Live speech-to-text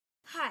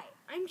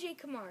I'm Jai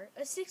Kumar,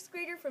 a 6th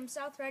grader from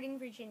South Riding,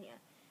 Virginia.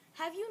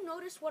 Have you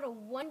noticed what a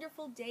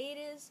wonderful day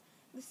it is?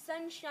 The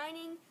sun's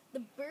shining, the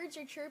birds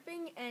are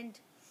chirping, and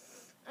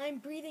I'm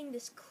breathing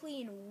this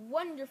clean,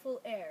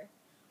 wonderful air.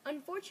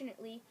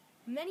 Unfortunately,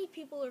 many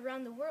people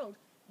around the world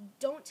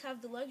don't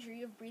have the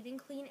luxury of breathing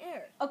clean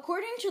air.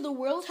 According to the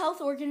World Health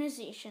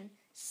Organization,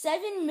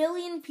 7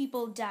 million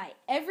people die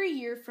every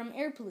year from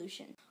air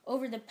pollution.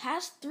 Over the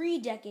past 3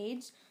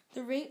 decades,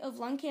 the rate of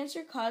lung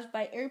cancer caused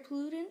by air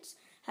pollutants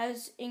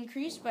has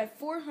increased by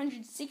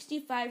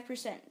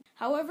 465%.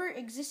 However,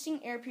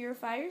 existing air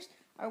purifiers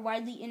are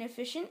widely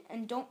inefficient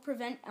and don't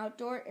prevent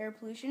outdoor air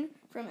pollution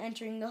from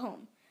entering the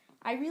home.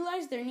 I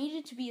realized there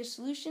needed to be a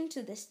solution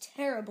to this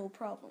terrible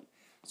problem,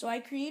 so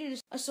I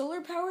created a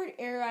solar-powered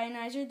air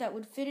ionizer that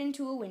would fit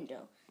into a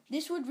window.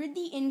 This would rid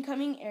the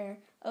incoming air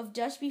of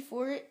dust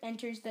before it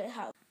enters the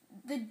house.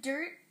 The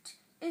dirt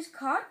is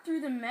caught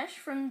through the mesh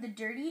from the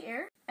dirty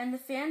air, and the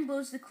fan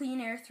blows the clean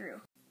air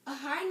through. A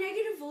high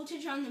negative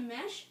voltage on the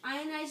mesh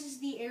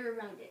ionizes the air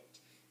around it.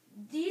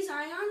 These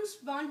ions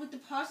bond with the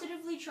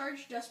positively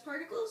charged dust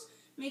particles,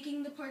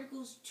 making the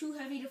particles too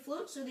heavy to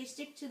float, so they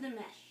stick to the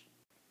mesh.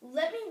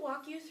 Let me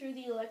walk you through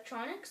the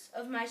electronics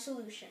of my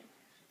solution.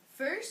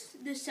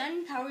 First, the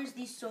sun powers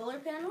these solar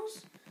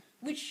panels,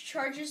 which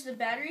charges the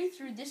battery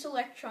through this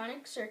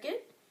electronic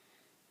circuit,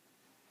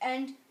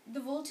 and the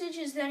voltage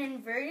is then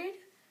inverted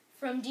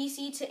from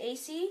DC to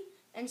AC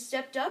and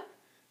stepped up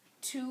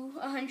to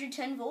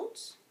 110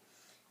 volts.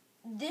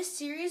 This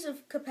series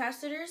of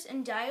capacitors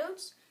and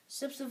diodes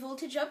steps the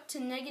voltage up to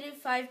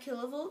 -5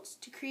 kilovolts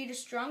to create a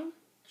strong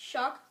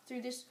shock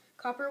through this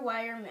copper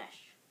wire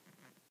mesh.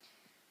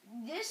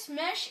 This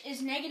mesh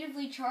is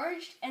negatively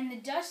charged and the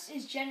dust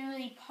is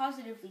generally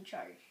positively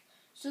charged.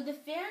 So the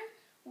fan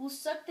will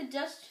suck the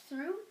dust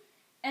through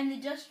and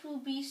the dust will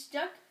be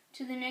stuck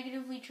to the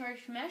negatively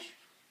charged mesh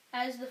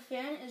as the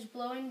fan is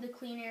blowing the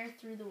clean air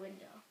through the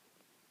window.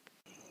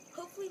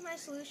 Hopefully my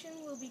solution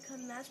will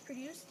become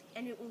mass-produced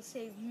and it will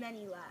save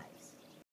many lives.